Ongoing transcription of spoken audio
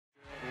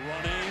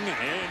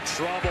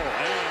trouble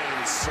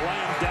and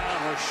slammed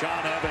down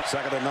Rashaan Evans.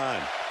 2nd and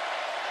 9.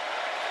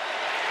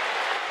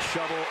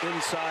 Shovel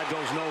inside,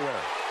 goes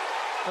nowhere.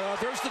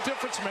 There's the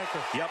difference maker.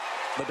 Yep,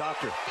 the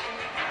doctor.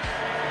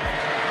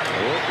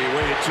 He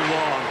waited too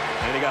long,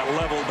 and he got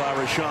leveled by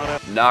Rashaan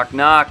Evans. Knock,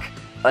 knock.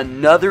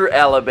 Another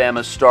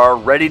Alabama star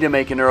ready to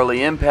make an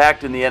early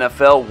impact in the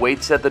NFL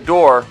waits at the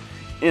door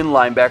in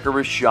linebacker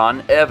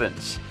Rashaan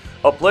Evans.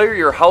 A player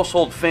your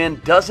household fan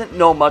doesn't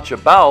know much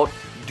about,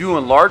 due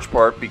in large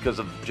part because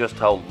of just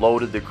how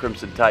loaded the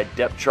Crimson Tide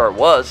depth chart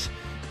was.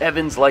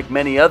 Evans, like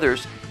many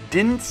others,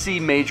 didn't see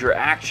major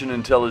action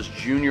until his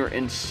junior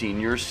and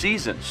senior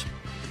seasons.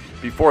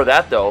 Before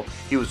that, though,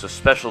 he was a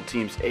special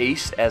teams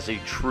ace as a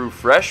true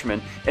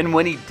freshman, and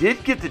when he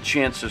did get the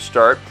chance to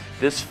start,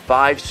 this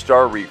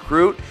 5-star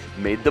recruit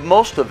made the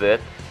most of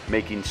it,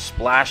 making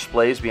splash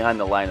plays behind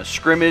the line of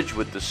scrimmage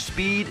with the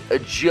speed,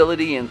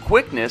 agility, and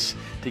quickness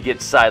to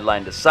get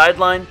sideline to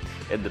sideline,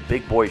 and the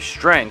big boy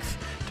strength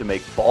to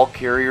make ball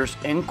carriers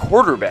and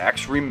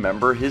quarterbacks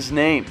remember his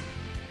name.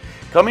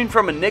 Coming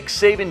from a Nick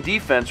Saban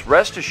defense,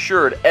 rest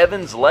assured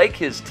Evans, like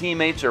his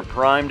teammates, are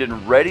primed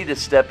and ready to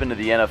step into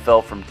the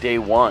NFL from day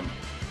one.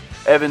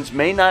 Evans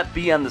may not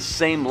be on the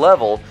same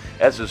level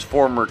as his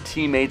former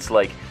teammates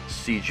like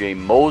C.J.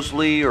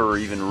 Mosley or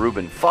even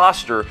Reuben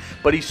Foster,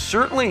 but he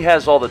certainly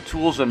has all the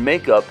tools and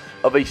makeup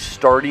of a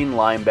starting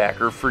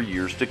linebacker for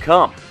years to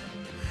come.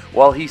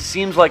 While he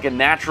seems like a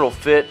natural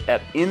fit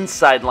at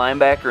inside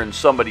linebacker in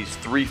somebody's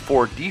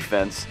 3-4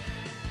 defense,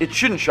 it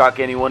shouldn't shock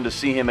anyone to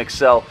see him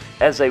excel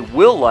as a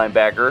will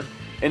linebacker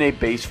in a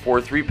base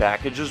 4-3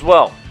 package as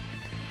well.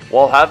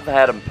 While I've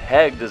had him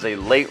pegged as a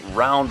late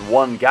round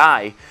 1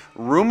 guy,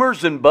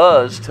 rumors and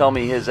buzz tell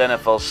me his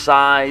NFL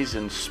size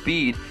and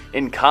speed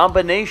in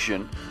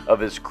combination of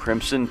his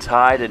Crimson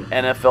Tide and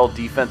NFL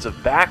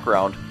defensive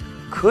background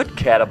could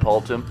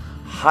catapult him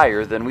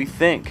higher than we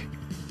think,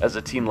 as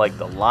a team like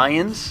the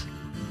Lions,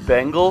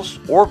 Bengals,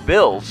 or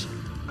Bills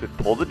could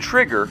pull the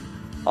trigger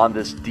on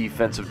this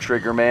defensive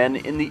trigger man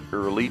in the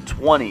early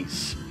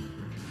 20s.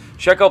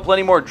 Check out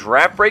plenty more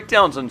draft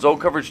breakdowns on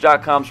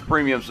ZoneCoverage.com's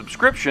premium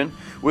subscription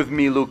with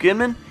me, Luke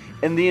Inman,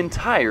 and the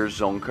entire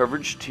Zone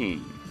Coverage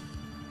team.